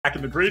back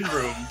in the green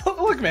room.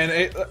 Look,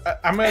 man,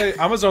 I'm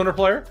a zoner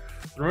player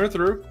through and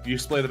through.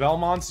 Used to play the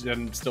Belmonts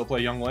and still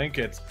play Young Link.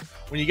 It's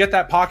when you get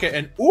that pocket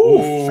and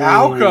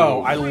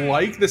Falco. I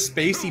like the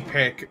spacey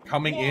pick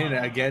coming in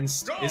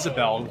against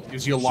Isabel.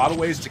 Gives you a lot of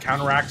ways to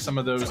counteract some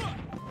of those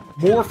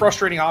more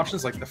frustrating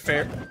options like the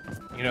fair,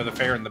 the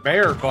fair and the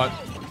bear. But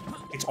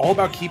it's all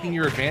about keeping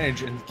your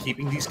advantage and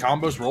keeping these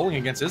combos rolling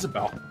against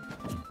Isabel.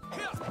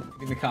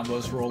 The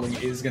combos rolling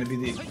is going to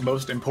be the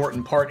most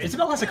important part.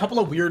 Isabel has a couple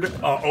of weird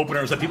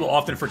openers that people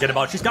often forget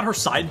about. She's got her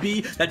side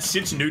B that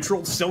sits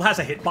neutral, still has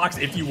a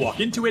hitbox. If you walk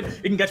into it,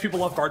 it can catch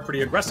people off guard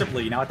pretty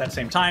aggressively. Now, at that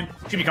same time,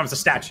 she becomes a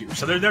statue.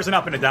 So there's an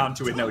up and a down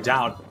to it, no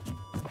doubt.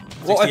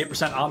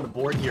 68% on the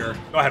board here.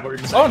 Go ahead, what were you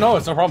going to say? Oh, no,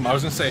 it's no problem. I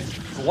was going to say,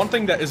 the one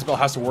thing that Isabel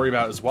has to worry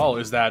about as well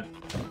is that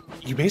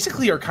you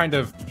basically are kind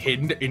of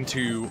hidden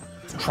into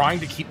trying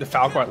to keep the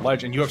Falco at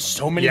ledge, and you have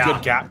so many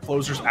good gap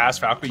closers as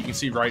Falco. You can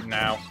see right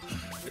now.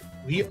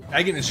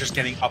 Eggan is just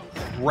getting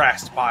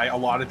oppressed by a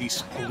lot of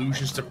these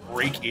illusions to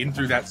break in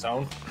through that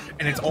zone,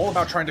 and it's all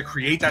about trying to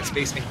create that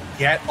space and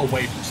get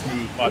away from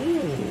Smooth. But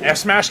F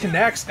Smash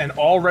connects, and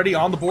already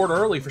on the board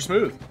early for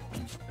Smooth.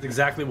 That's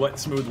exactly what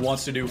Smooth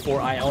wants to do for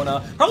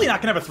Iona. Probably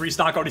not going to have a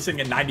 3-stock already sitting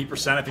at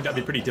 90%. I think that'd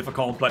be pretty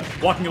difficult, but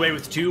walking away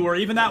with 2 or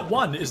even that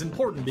 1 is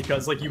important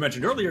because, like you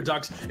mentioned earlier,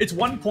 Dux, it's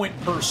 1 point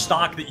per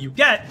stock that you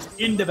get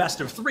in the best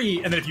of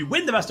 3, and then if you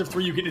win the best of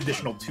 3, you get an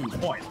additional 2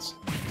 points.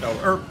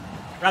 So,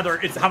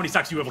 rather, it's how many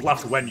stocks you have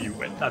left when you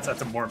win. That's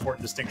a more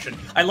important distinction.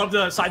 I love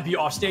the side B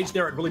off stage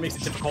there. It really makes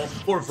it difficult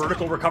for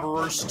vertical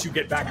recoverers to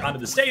get back onto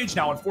the stage.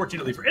 Now,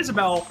 unfortunately for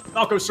Isabel,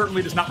 Falco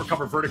certainly does not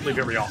recover vertically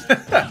very often.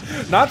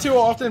 Not too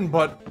often,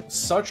 but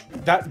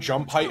that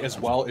jump height as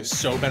well is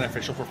so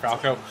beneficial for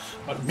Falco.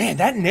 But man,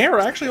 that Nair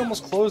actually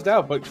almost closed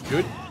out, but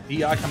good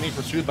DI coming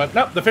for Smooth. But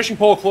no, the fishing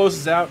pole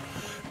closes out.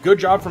 Good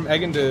job from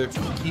Eggan to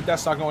keep that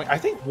stock going. I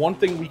think one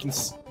thing we can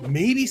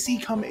maybe see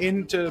come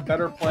into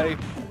better play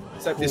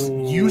is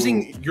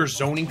using your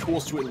zoning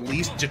tools to at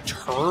least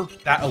deter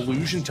that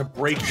illusion to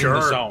break in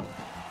the zone.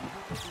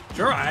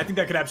 Sure, I think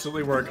that could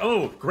absolutely work.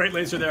 Oh, great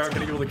laser there.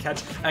 Going to be able to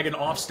catch Eggan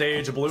off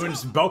stage. The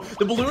balloons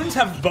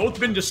have both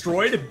been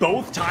destroyed.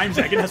 Both times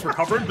Eggan has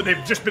recovered, but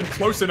they've just been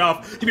close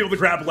enough to be able to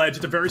grab ledge.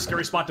 It's a very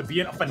scary spot to be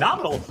in. A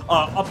phenomenal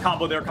up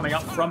combo there coming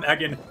up from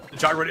Eggan. The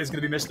gyro is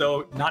going to be missed,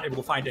 though. Not able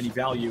to find any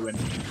value. And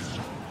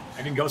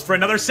Eggan goes for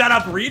another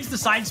setup. Reads the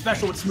side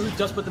special, but Smooth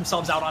does put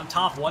themselves out on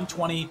top.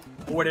 120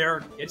 forward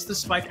air. Gets the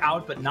spike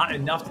out, but not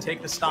enough to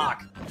take the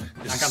stock.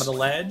 Back onto the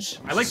ledge.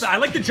 I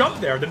like the jump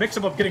there. The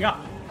mix-up of getting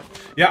up.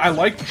 Yeah, I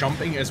like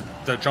jumping as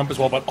the jump as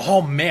well, but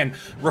oh man,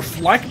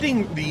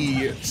 reflecting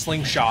the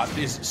slingshot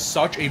is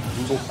such a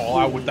brutal call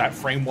out with that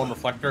frame 1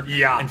 reflector.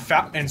 Yeah.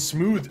 And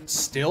Smooth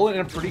still in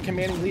a pretty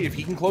commanding lead. If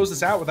he can close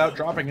this out without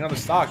dropping another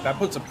stock, that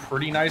puts a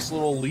pretty nice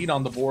little lead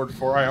on the board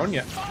for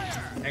Iona.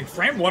 And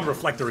frame 1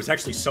 reflector is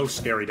actually so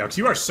scary, Dux.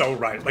 You are so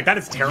right. Like, that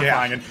is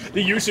terrifying, and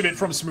the use of it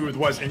from Smooth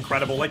was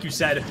incredible. Like you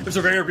said, there's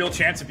a very real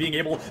chance of being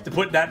able to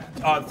put that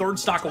 3rd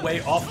stock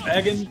away off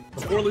Eggan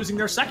before losing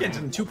their 2nd,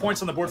 and 2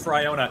 points on the board for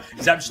Iona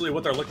is absolutely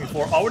what they're looking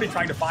for. Already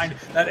trying to find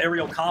that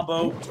aerial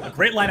combo. A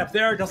great lineup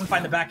there. Doesn't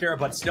find the back air,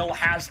 but still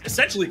has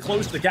essentially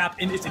closed the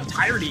gap in its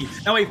entirety.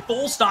 Now a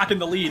full stock in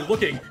the lead,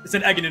 looking to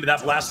send Eggan into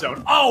that blast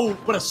zone. Oh,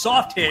 but a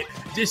soft hit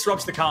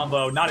disrupts the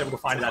combo. Not able to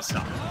find that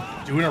stock.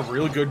 Doing a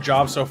really good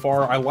job so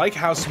far. I like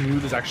how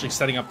Smooth is actually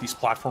setting up these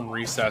platform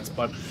resets,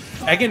 but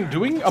Eggan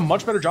doing a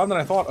much better job than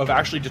I thought of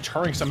actually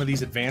deterring some of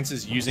these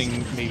advances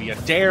using maybe a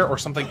dare or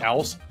something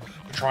else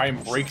to try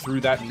and break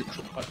through that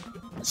neutral. But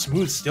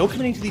Smooth still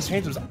committing to these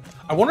phantoms.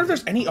 I wonder if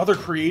there's any other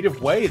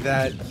creative way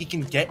that he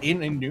can get in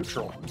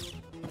neutral.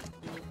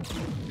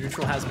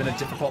 Neutral has been a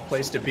difficult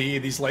place to be.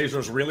 These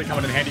lasers really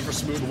coming in handy for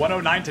Smooth.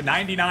 109 to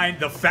 99.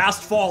 The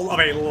fast fall of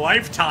a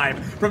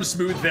lifetime from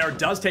Smooth there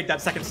does take that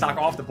 2nd stock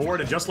off the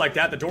board. And just like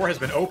that, the door has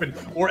been opened.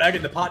 Or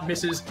Eggan, the pot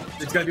misses.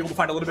 It's going to be able to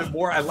find a little bit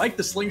more. I like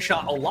the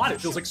slingshot a lot.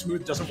 It feels like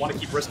Smooth doesn't want to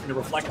keep risking the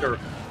reflector.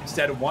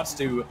 Instead, it wants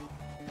to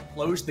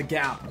close the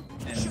gap.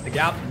 And the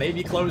gap may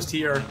be closed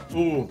here.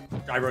 Ooh,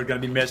 gyro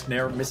going to be missed.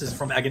 Nair misses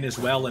from Eggan as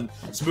well. And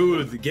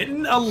Smooth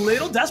getting a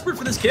little desperate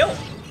for this kill.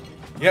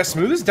 Yeah,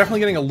 Smooth is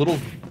definitely getting a little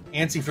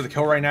antsy for the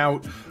kill right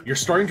now. You're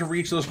starting to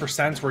reach those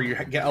percents where you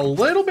get a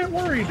little bit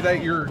worried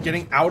that you're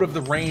getting out of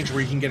the range where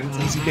you can get an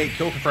easy bait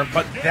kill confirmed.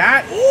 But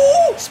that,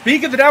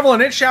 speak of the devil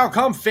and it shall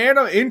come,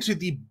 Phantom into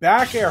the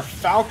back air.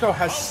 Falco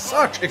has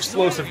such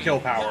explosive kill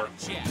power.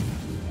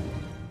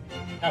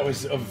 That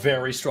was a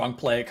very strong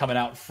play coming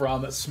out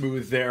from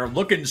Smooth there.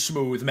 Looking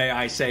smooth, may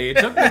I say. It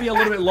took maybe a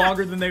little bit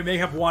longer than they may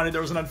have wanted.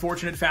 There was an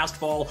unfortunate fast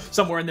fall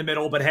somewhere in the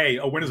middle, but hey,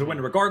 a win is a win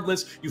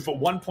regardless. You put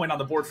 1 point on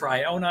the board for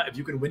Iona. If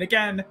you can win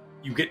again,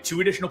 you get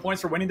 2 additional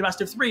points for winning the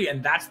best of 3,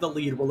 and that's the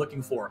lead we're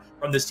looking for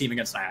from this team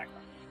against Niagara.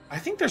 I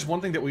think there's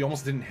one thing that we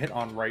almost didn't hit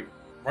on right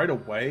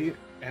away,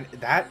 and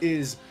that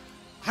is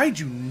I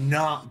do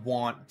not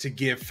want to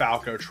give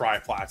Falco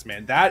tri-flats,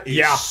 man. That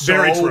is so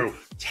very true.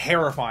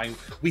 Terrifying.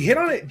 We hit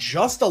on it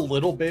just a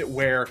little bit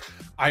where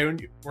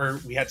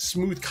we had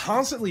Smooth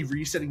constantly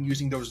resetting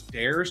using those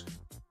dares.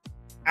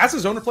 as a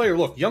Zoner player,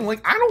 look, Young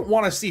Link, I don't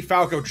want to see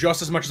Falco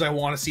just as much as I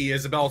want to see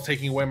Isabelle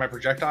taking away my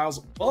projectiles,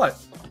 but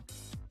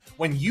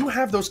when you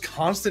have those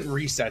constant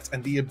resets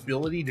and the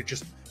ability to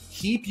just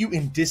keep you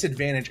in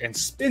disadvantage and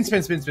spin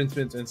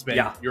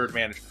your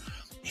advantage,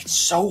 it's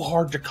so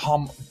hard to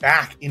come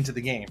back into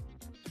the game.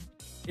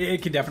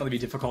 It can definitely be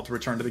difficult to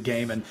return to the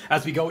game. And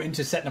as we go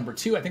into set number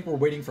 2, I think we're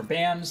waiting for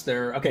bans.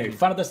 They're okay.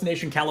 Final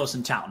destination, Kalos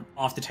in town,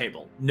 off the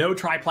table. No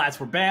triplats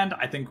were banned.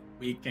 I think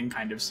we can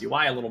kind of see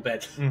why a little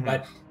bit,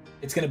 but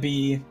it's going to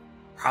be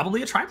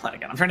probably a triplat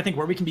again. I'm trying to think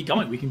where we can be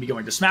going. We can be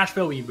going to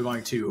Smashville. We can be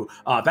going to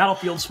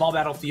Battlefield, small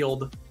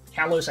Battlefield.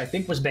 Kalos, I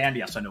think, was banned.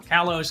 Yes, I know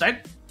Kalos.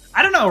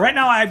 I don't know. Right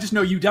now, I just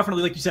know you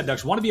definitely, like you said,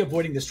 Dux, want to be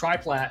avoiding this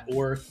triplat,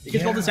 or it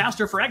gets a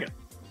disaster for Eggan.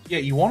 Yeah,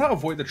 you want to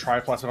avoid the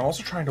triplats, but I'm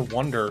also trying to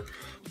wonder,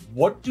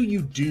 what do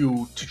you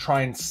do to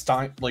try and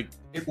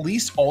at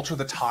least alter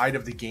the tide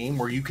of the game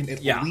where you can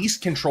at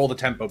least control the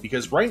tempo?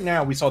 Because right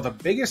now we saw the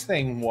biggest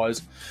thing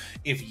was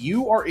if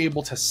you are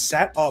able to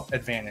set up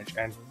advantage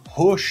and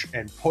push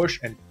and push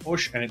and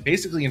push and it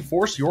basically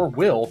enforce your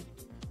will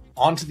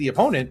onto the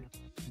opponent,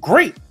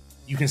 great.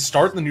 You can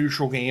start the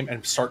neutral game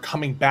and start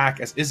coming back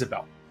as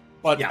Isabelle.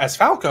 But as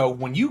Falco,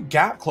 when you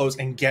gap close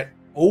and get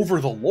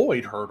over the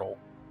Lloyd hurdle,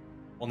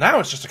 well, now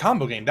it's just a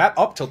combo game. That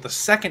up tilt, the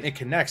second it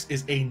connects,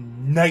 is a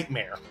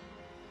nightmare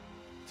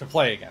to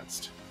play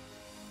against.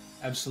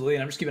 Absolutely,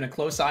 and I'm just keeping a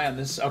close eye on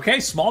this. Okay,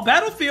 small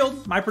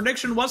Battlefield. My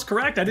prediction was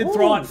correct. I did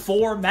throw out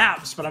 4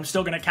 maps, but I'm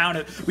still going to count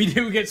it. We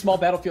do get small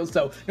Battlefields,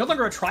 though. No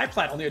longer a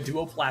triplat, only a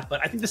duoplat,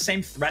 but I think the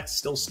same threat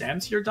still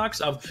stands here,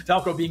 Dux, of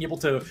Falco being able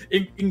to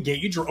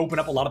engage or open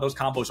up a lot of those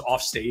combos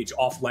off stage,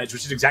 off ledge,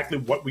 which is exactly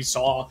what we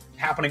saw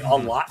happening a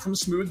lot from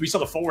Smooth. We saw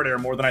the forward air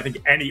more than I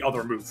think any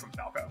other move from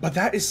Falco. But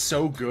that is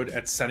so good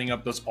at setting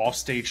up those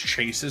off-stage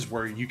chases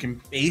where you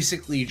can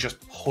basically just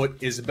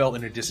put Isabelle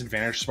in a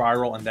disadvantage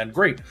spiral, and then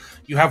great.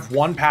 You have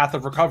one path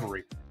of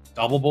recovery.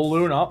 Double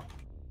balloon up,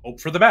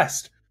 hope for the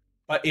best.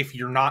 But if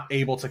you're not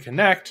able to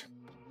connect,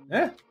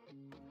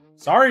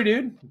 sorry,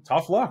 dude.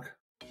 Tough luck.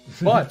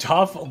 But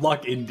tough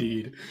luck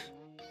indeed.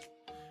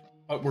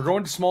 We're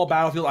going to small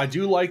Battlefield. I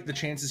do like the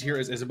chances here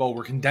as Isabelle.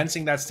 We're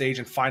condensing that stage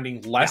and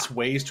finding less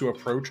ways to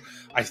approach.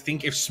 I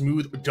think if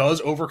Smooth does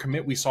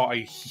overcommit, we saw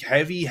a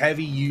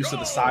heavy use of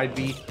the side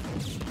B.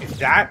 If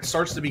that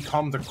starts to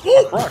become the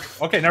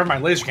crush. Okay, never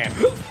mind. Laser cannon.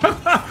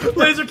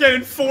 Laser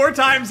cannon 4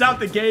 times out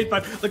the gate,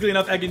 but luckily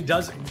enough, Eggan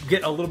does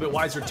get a little bit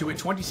wiser to it.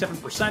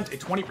 27%, a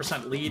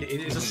 20% lead.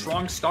 It is a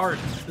strong start.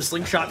 The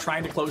slingshot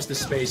trying to close the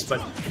space, but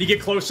if you get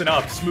close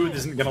enough, Smooth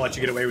isn't going to let you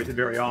get away with it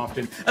very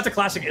often. That's a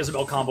classic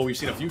Isabelle combo we've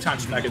seen a few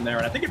times from Eggan there,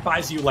 and I think it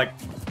buys you like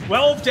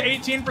 12 to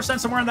 18%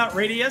 somewhere in that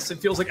radius. It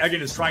feels like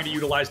Eggan is trying to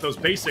utilize those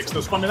basics,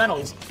 those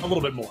fundamentals, a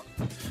little bit more.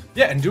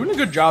 Yeah, and doing a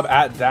good job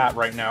at that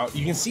right now.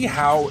 You can see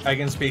how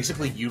Eggan's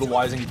basically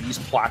utilizing these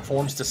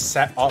platforms to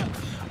set up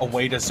a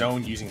way to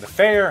zone using the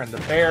fair and the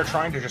bear,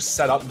 trying to just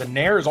set up. The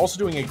Nair is also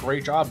doing a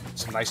great job.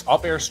 Some nice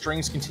up air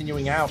strings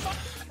continuing out.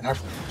 And I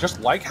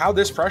just like how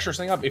this pressure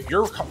setting up. If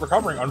you're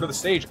recovering under the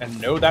stage and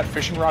know that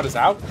fishing rod is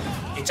out,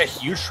 it's a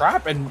huge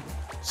trap, and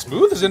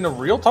Smooth is in a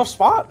real tough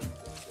spot.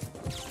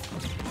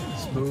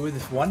 Smooth,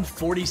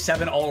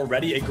 147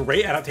 already. A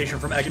great adaptation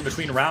from Eggan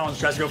between rounds.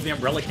 Tries to go for the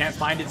umbrella, can't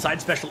find it. Side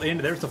special in.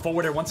 There's the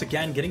forward air once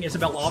again, getting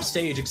Isabelle off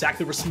stage,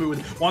 exactly where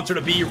Smooth wants her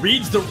to be.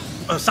 Reads the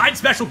side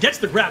special, gets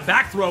the grab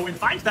back throw, and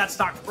finds that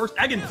stock first.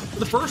 Eggan, for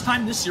the first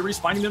time this series,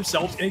 finding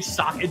themselves in a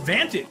stock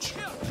advantage.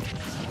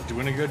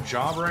 Doing a good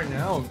job right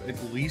now,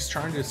 at least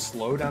trying to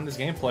slow down this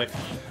gameplay.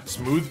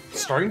 Smooth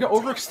starting to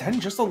overextend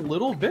just a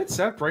little bit,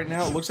 Seth. Right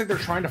now, it looks like they're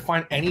trying to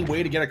find any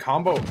way to get a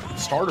combo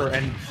starter,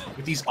 and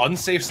with these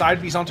unsafe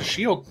side Bs onto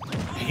shield,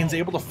 Eggan's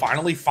able to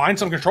finally find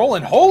some control,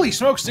 and holy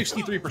smokes,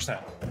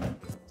 63%.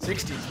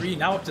 63,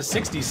 now up to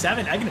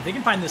 67. Eggan, if they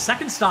can find the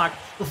second stock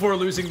before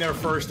losing their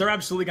first, they're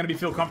absolutely going to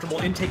feel comfortable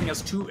in taking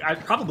us to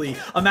probably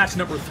a match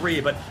number 3.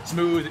 But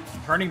Smooth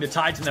turning the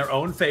tides in their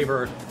own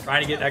favor,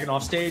 trying to get Eggan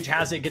off stage,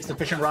 has it, gets the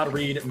fishing rod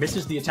read,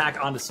 misses the attack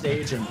onto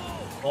stage, and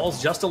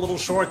falls just a little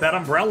short. That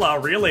umbrella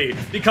really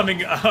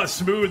becoming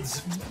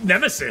Smooth's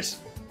nemesis.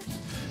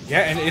 Yeah,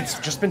 and it's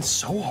just been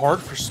so hard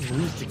for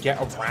Smooth to get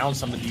around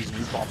some of these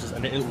new bosses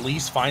and at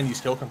least find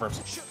these kill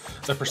confirms.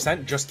 The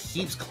percent just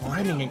keeps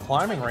climbing and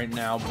climbing right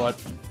now, but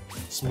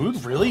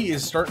Smooth really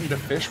is starting to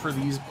fish for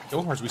these kill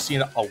confirms. We've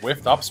seen a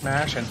whiffed up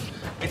smash, and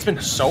it's been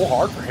so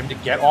hard for him to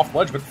get off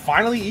ledge, but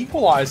finally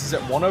equalizes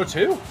at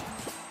 102.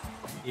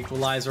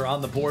 Equalizer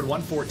on the board,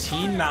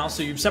 114 now,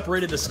 so you've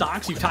separated the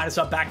stocks, you've tied us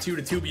up back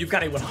 2-2, but you've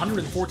got a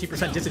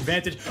 114%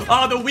 disadvantage.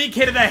 Oh, the weak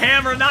hit of the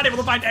hammer, not able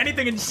to find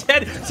anything,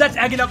 instead sets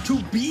Eggan up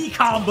to be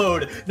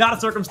comboed. Not a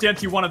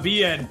circumstance you want to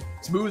be in.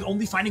 Smooth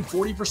only finding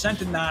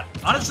 40% in that.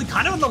 Honestly,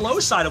 kind of on the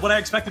low side of what I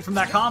expected from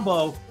that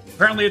combo.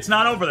 Apparently it's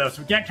not over though,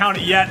 so we can't count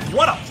it yet.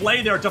 What a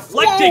play there,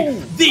 deflecting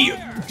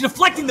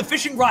the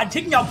fishing rod,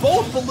 taking out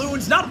both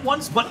balloons, not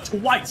once but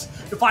twice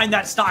to find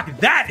that stock.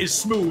 That is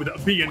Smooth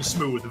being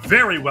Smooth.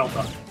 Very well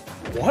done.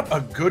 what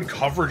a good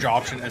coverage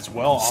option as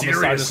well on the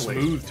side of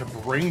Seriously. Smooth to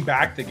bring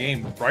back the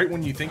game right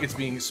when you think it's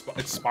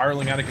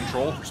spiraling out of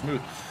control for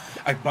Smooth.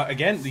 But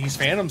again, these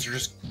Phantoms are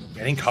just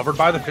getting covered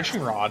by the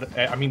fishing rod.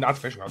 I mean, not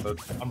the fishing rod, the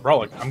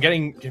umbrella. I'm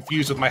getting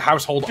confused with my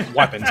household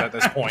weapons at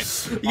this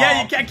point.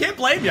 Yeah, I can't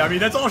blame you. I mean,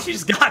 that's all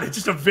she's got. It's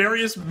just a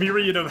various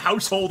myriad of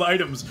household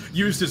items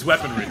used as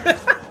weaponry.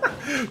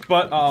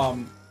 But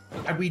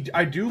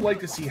I do like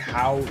to see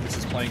how this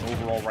is playing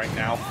overall right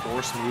now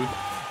for Smooth.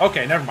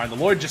 Okay, never mind. The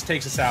Lloyd just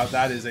takes us out.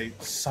 That is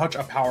such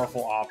a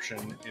powerful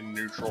option in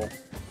neutral.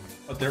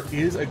 But there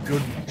is a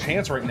good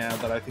chance right now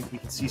that I think we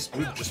can see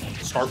Smooth just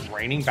start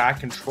reining back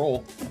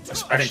control,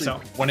 especially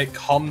when it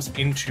comes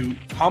into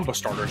combo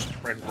starters.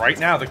 And right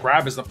now, the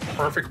grab is the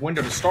perfect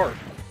window to start.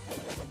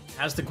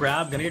 Has the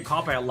grab, gonna get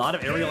caught by a lot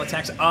of aerial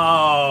attacks.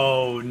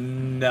 Oh,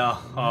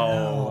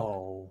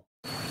 no.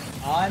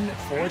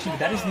 Unfortunately,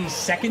 that is the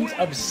second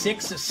of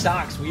 6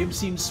 stocks we have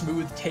seen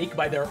Smooth take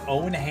by their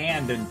own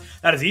hand, and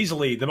that is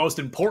easily the most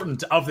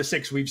important of the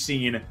 6 we've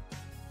seen.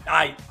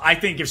 I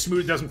think if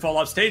Smooth doesn't fall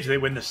off stage, they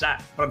win the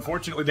set. But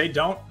unfortunately, they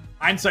don't.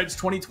 Hindsight's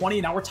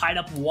 2020. Now we're tied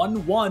up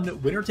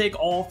 1-1. Winner take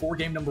all for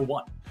game number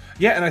 1.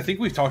 Yeah, and I think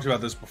we've talked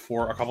about this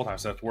before a couple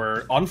times, Seth,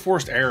 where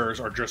unforced errors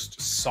are just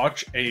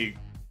such a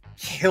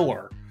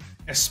killer,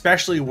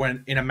 especially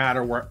when in a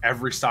matter where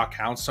every stock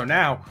counts. So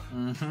now,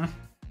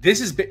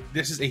 this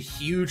is a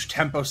huge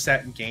tempo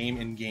set game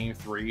in game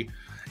 3.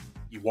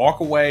 You walk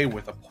away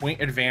with a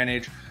point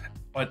advantage,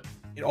 but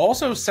it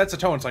also sets a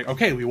tone. It's like,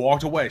 okay, we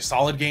walked away,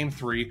 solid game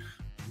 3.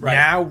 Right.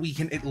 Now we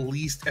can at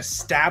least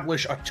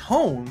establish a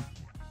tone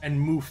and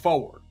move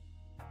forward.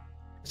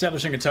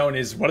 Establishing a tone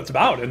is what it's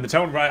about, and the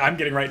tone I'm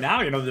getting right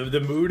now, you know, the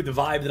mood, the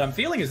vibe that I'm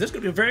feeling is this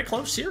could be a very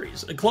close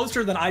series.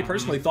 Closer than I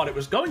personally thought it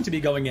was going to be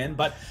going in,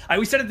 but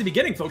we said at the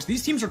beginning, folks,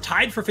 these teams are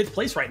tied for 5th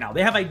place right now.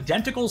 They have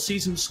identical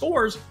season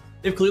scores.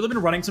 They've clearly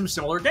been running some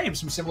similar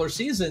games, some similar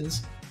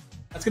seasons.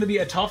 That's going to be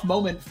a tough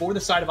moment for the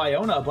side of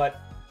Iona,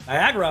 but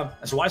Niagara,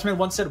 as a wise man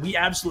once said, we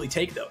absolutely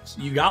take those.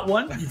 You got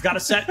one, you've got a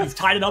set, you've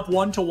tied it up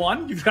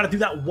 1-1. You've got to do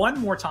that one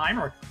more time,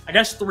 or I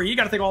guess 3. You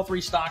got to take all 3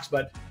 stocks,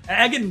 but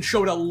Eggan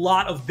showed a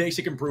lot of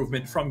basic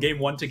improvement from game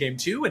 1 to game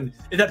 2, and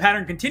if that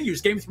pattern continues,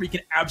 game 3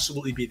 can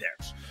absolutely be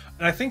theirs.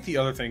 And I think the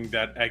other thing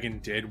that Eggan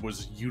did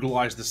was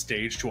utilize the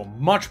stage to a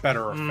much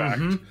better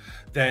effect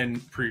than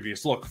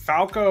previous. Look,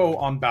 Falco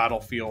on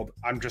Battlefield,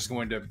 I'm just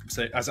going to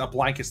say as a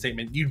blanket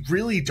statement, you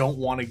really don't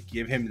want to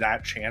give him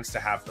that chance to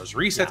have those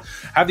resets,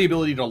 have the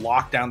ability to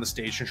lock down the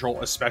stage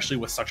control, especially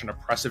with such an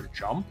oppressive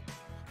jump.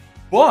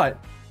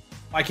 But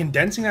by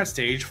condensing that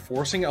stage,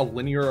 forcing a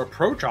linear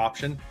approach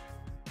option,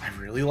 I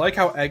really like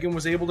how Eggan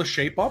was able to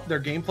shape up their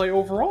gameplay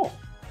overall.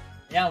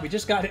 Yeah, we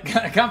just got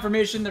a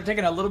confirmation. They're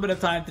taking a little bit of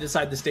time to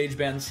decide the stage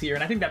bans here,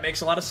 and I think that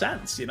makes a lot of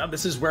sense. You know,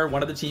 this is where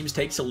one of the teams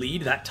takes a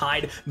lead. That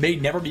tide may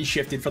never be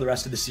shifted for the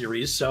rest of the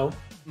series, so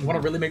you want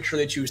to really make sure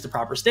they choose the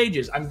proper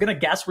stages. I'm going to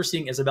guess we're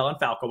seeing Isabel and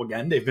Falco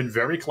again. They've been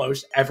very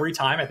close every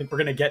time. I think we're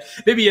going to get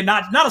maybe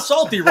not a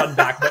salty run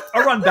back, but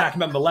a run back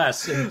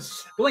nonetheless. And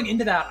going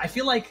into that, I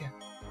feel like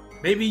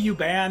maybe you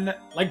ban,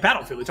 like,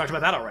 Battlefield. We talked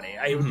about that already.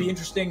 It would be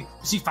interesting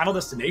to see Final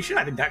Destination.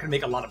 I think that could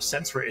make a lot of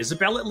sense for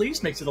Isabel, at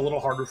least. Makes it a little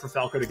harder for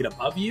Falco to get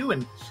above you.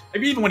 And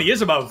maybe even when he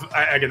is above,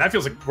 again, that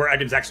feels like where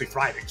Eggan's actually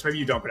thriving. So maybe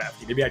you don't go to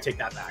FD. Maybe I take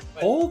that back.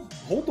 But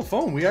Hold the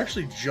phone. We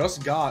actually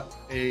just got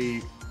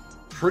a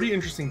pretty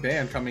interesting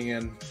ban coming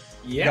in.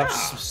 Yeah. We got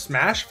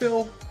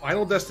Smashville,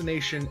 Final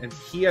Destination, and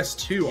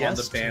PS2 on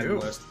the ban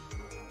list.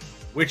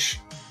 Which,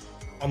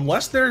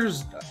 unless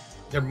there's...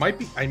 I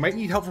might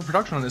need help from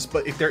production on this,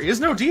 but if there is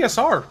no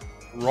DSR,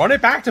 run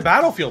it back to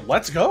Battlefield.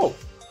 Let's go.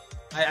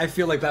 I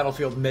feel like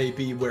Battlefield may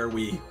be where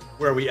we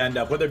end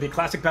up, whether it be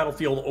classic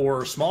Battlefield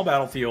or small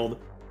Battlefield.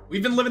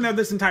 We've been living there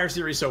this entire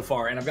series so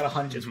far, and I've got a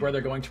hunch it's where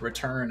they're going to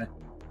return.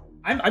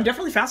 I'm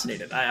definitely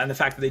fascinated on the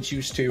fact that they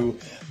choose to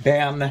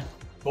ban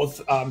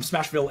both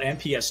Smashville and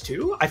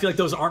PS2. I feel like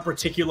those aren't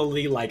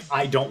particularly, like,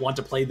 I don't want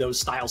to play those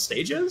style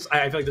stages.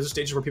 I feel like those are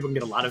stages where people can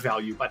get a lot of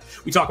value, but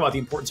we talk about the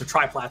importance of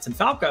triplats and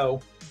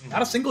Falco.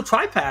 Not a single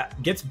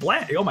triplat gets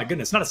banned. Oh my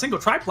goodness, not a single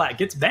triplat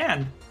gets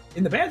banned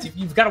in the bans.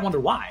 You've got to wonder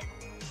why.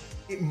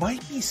 It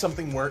might be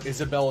something where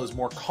Isabel is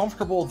more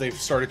comfortable. They've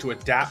started to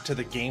adapt to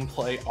the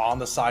gameplay on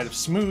the side of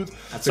Smooth.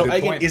 So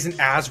Eggan isn't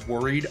as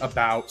worried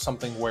about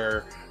something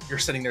where you're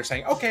sitting there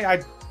saying, okay,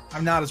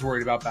 I'm not as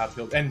worried about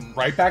Battlefield. And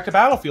right back to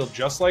Battlefield,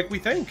 just like we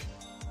think.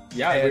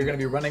 Yeah, they're going to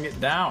be running it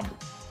down.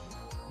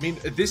 I mean,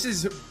 this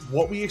is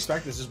what we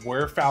expect. This is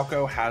where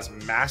Falco has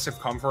massive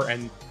comfort.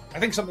 And I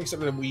think something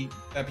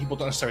that people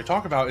don't necessarily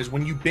talk about is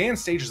when you ban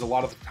stages, a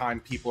lot of the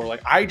time people are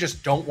like, I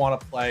just don't want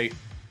to play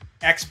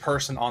X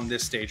person on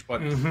this stage.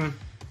 But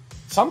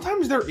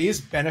sometimes there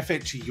is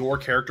benefit to your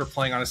character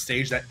playing on a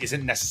stage that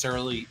isn't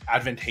necessarily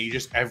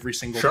advantageous every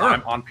single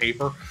time on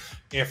paper.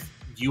 If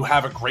you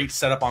have a great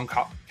setup on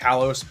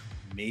Kalos,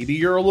 maybe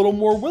you're a little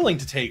more willing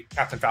to take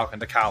Captain Falcon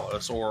to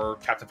Kalos or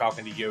Captain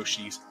Falcon to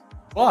Yoshi's.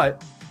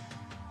 But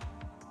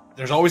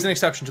There's always an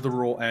exception to the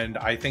rule, and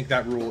I think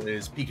that rule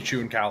is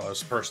Pikachu and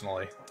Kalos,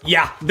 personally.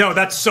 Yeah, no,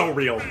 that's so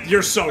real.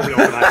 You're so real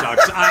for that,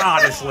 Ducks,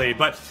 honestly.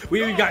 But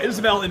we've got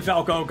Isabel and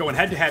Falco going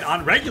head-to-head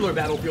on regular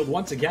Battlefield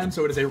once again,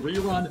 so it is a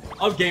rerun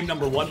of game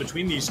number 1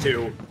 between these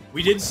two.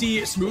 We did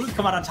see Smooth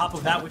come out on top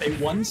of that with a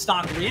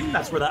 1-stock win.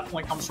 That's where that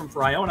point comes from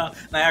for Iona.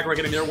 Niagara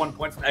getting their 1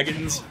 point from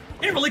Eggans.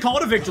 Can't really call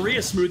it a victory,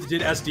 as Smooth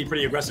did SD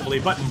pretty aggressively,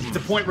 but it's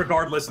a point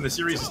regardless, and the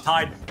series is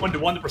tied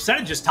 1-1. The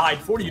percentage is tied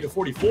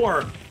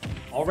 40-44.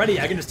 Already,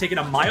 Eggan has taken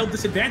a mild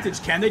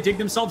disadvantage. Can they dig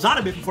themselves out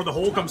of it before the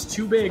hole comes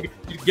too big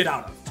to get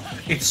out of?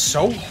 It's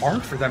so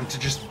hard for them to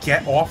just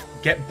get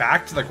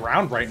back to the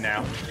ground right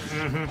now.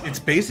 It's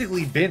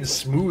basically been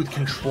Smooth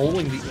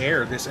controlling the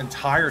air this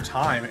entire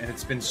time, and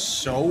it's been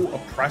so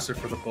oppressive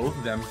for the both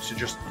of them to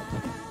just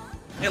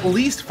at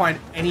least find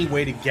any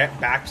way to get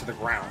back to the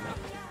ground.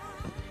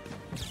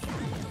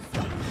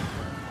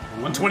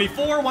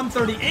 124,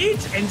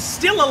 138, and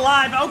still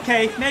alive.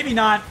 Okay, maybe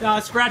not.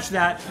 Scratch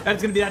that. That's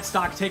going to be that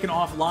stock taken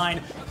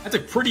offline. That's a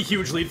pretty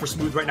huge lead for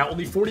Smooth right now.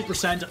 Only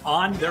 40%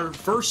 on their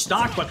first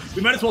stock, but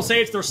we might as well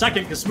say it's their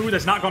second because Smooth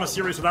has not gone a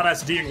series without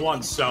SDing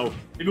once. So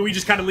maybe we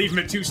just kind of leave him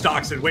at 2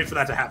 stocks and wait for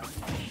that to happen.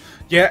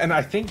 Yeah, and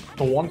I think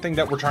the one thing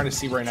that we're trying to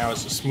see right now is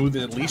Smooth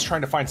is at least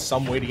trying to find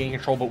some way to gain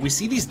control, but we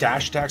see these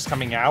dash attacks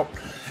coming out,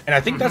 and I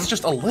think that's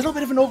just a little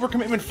bit of an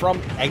overcommitment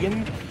from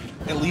Eggan,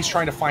 at least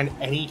trying to find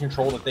any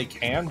control that they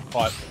can,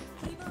 but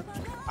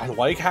I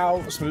like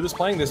how Smooth is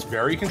playing this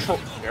very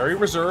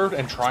reserved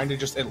and trying to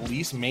just at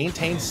least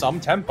maintain some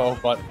tempo,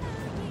 but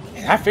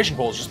that fishing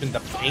pole has just been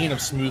the bane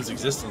of Smooth's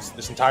existence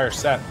this entire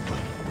set.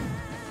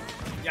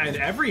 Yeah, and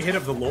every hit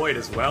of the Lloyd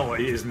as well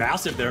is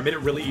massive there. Made it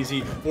really easy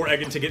for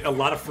Eggan to get a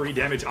lot of free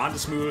damage onto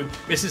Smooth.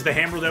 Misses the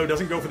hammer, though.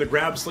 Doesn't go for the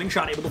grab.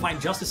 Slingshot able to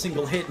find just a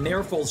single hit.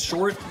 Nair falls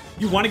short.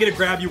 You want to get a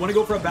grab. You want to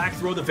go for a back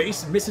throw. The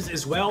vase misses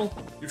as well.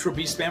 Neutral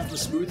beast spam from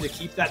Smooth to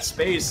keep that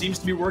space. Seems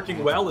to be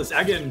working well as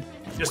Eggan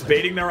just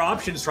baiting their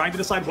options, trying to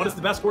decide what is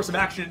the best course of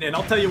action. And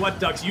I'll tell you what,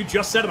 Ducks, you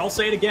just said it. I'll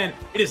say it again.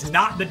 It is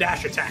not the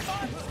dash attack.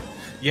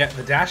 Yeah,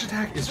 the dash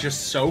attack is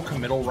just so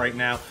committal right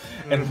now.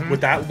 And with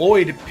that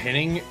Lloyd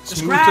pinning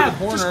Smooth to the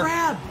corner. Just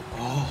grab.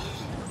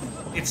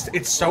 Oh,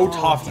 it's so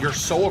tough. You're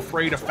so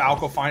afraid of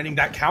Falco finding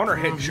that counter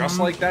hit just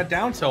like that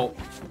down tilt.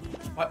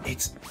 But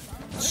it's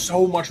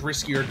so much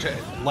riskier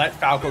to let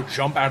Falco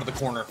jump out of the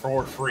corner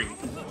for free.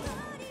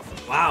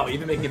 Wow,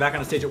 even making it back on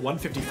the stage at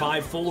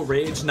 155, full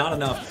rage, not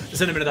enough to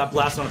send him into that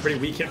blast on a pretty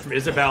weak hit from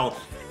Isabel.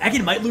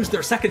 Eggan might lose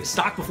their second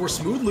stock before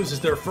Smooth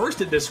loses their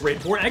first at this rate.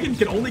 Poor Eggan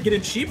can only get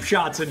in cheap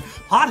shots and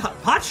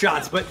pot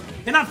shots, but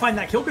cannot find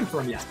that kill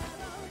confirm yet.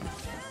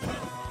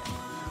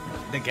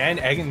 Again,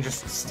 Eggan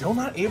just still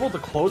not able to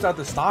close out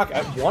the stock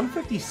at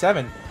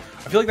 157. I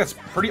feel like that's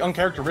pretty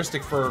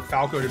uncharacteristic for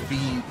Falco to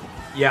be,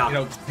 you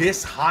know,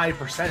 this high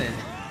percentage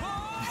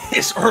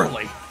this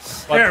early.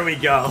 But there we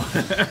go.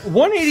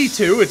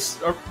 182,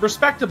 it's a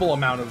respectable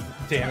amount of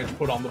damage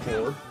put on the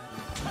board.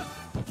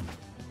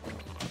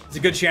 It's a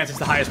good chance it's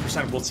the highest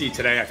percent we'll see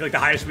today. I feel like the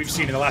highest we've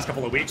seen in the last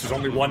couple of weeks was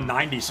only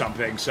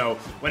 190-something, so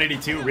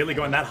 182 really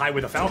going that high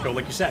with a Falco,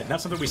 like you said.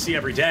 That's something we see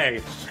every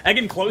day.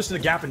 Eggan close to the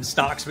gap in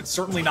stocks, but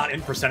certainly not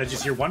in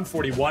percentages here.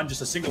 141,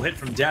 just a single hit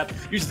from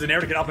Death. Uses the Nair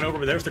to get up and over,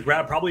 but there's the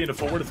grab, probably into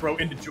forward to throw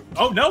into...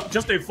 Oh, no,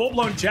 just a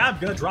full-blown jab.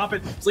 Gonna drop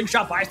it.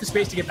 Slingshot buys the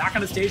space to get back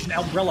on the stage, and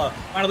Umbrella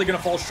finally gonna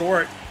fall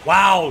short.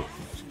 Wow,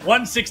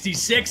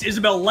 166.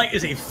 Isabel Light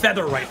is a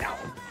feather right now.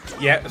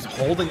 Yeah, it's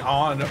holding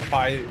on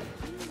by...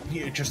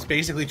 just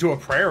basically to a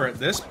prayer at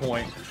this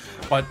point,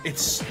 but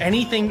it's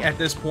anything at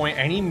this point,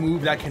 any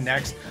move that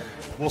connects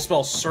will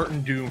spell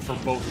certain doom for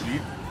both of you.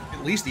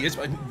 At least he is.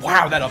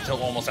 Wow, that up tilt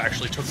almost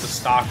actually took the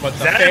stock, but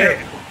the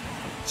fair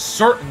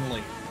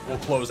certainly will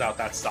close out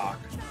that stock.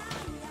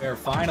 Fair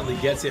finally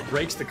gets it,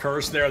 breaks the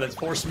curse there. That's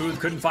poor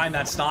Smooth, couldn't find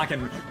that stock,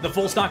 and the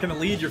full stock in the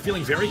lead. You're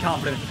feeling very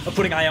confident of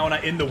putting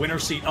Iona in the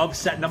winner's seat of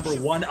set number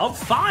 1 of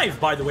 5,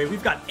 by the way.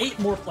 We've got 8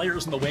 more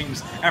players in the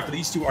wings after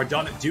these two are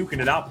done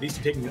duking it out, but these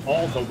two taking it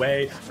all the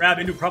way. Grab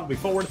into probably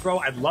forward throw.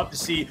 I'd love to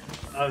see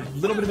a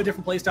little bit of a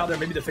different play style there,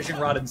 maybe the fishing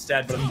rod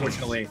instead, but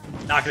unfortunately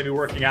not going to be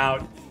working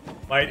out.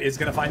 Light is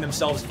going to find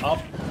themselves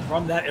up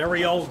from that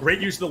aerial.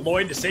 Great use of the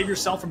Lloyd to save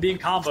yourself from being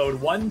comboed.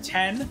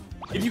 110.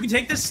 If you can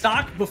take this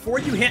stock before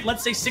you hit,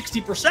 let's say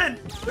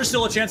 60%, there's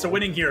still a chance of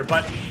winning here.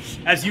 But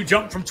as you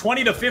jump from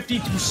 20 to 50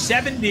 to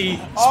 70,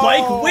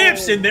 Spike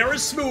whips, and there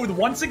is Smooth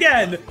once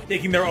again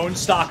taking their own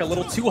stock, a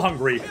little too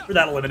hungry for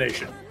that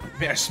elimination.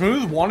 Yeah,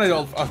 Smooth wanted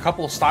a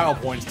couple of style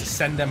points to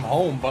send them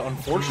home, but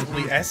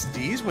unfortunately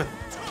SDs with,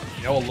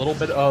 you know, a little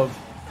bit of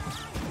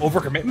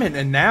overcommitment,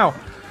 and now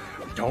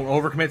don't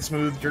overcommit,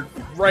 Smooth. You're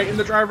right in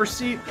the driver's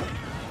seat.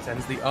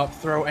 Sends the up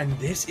throw, and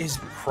this is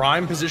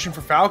prime position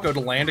for Falco to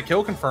land a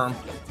kill confirm.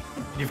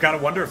 You've got to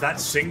wonder if that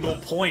single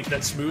point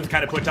that Smooth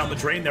kind of put down the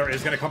drain there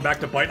is going to come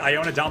back to bite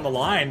Iona down the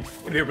line. It's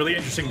going to be a really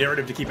interesting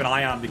narrative to keep an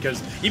eye on,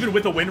 because even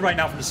with the win right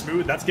now from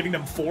Smooth, that's giving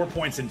them 4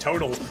 points in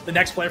total. The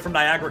next player from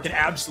Niagara can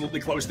absolutely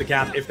close the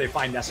gap if they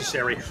find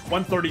necessary.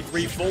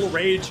 133, full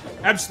rage,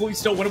 absolutely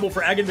still winnable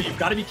for Eggan, but you've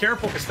got to be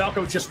careful because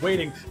Falco's just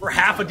waiting for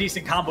half a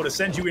decent combo to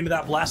send you into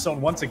that blast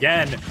zone once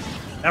again.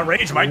 That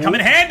rage might come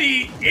in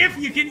handy if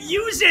you can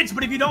use it,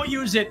 but if you don't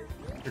use it,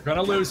 you're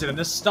gonna lose it, and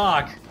this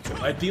stock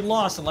might be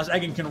lost unless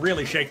Eggan can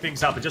really shake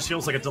things up. It just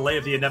feels like a delay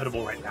of the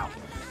inevitable right now.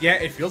 Yeah,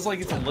 it feels like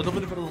it's a little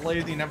bit of a delay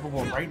of the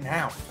inevitable right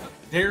now.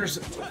 There's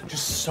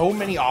just so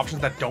many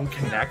options that don't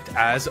connect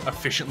as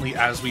efficiently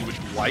as we would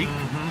like,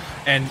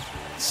 and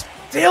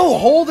still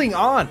holding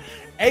on.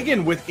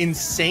 Eggan with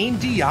insane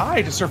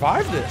DI to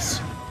survive this.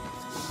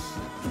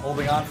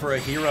 Holding on for a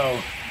hero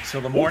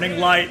till the morning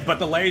light, but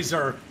the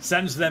laser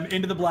sends them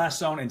into the blast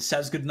zone and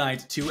says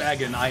goodnight to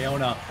Eggan.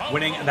 Iona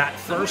winning that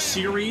first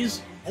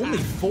series. Only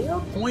 4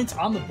 points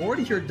on the board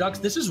here, Ducks.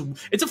 It's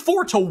a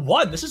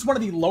 4-1. This is one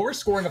of the lower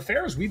scoring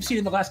affairs we've seen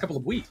in the last couple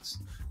of weeks.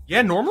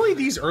 Yeah, normally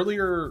these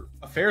earlier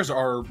affairs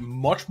are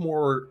much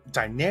more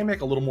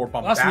dynamic, a little more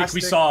bombastic. Last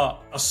week we saw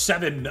a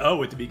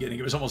 7-0 at the beginning.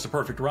 It was almost a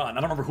perfect run.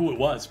 I don't remember who it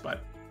was,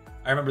 but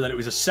I remember that it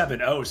was a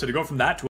 7-0. So to go from that to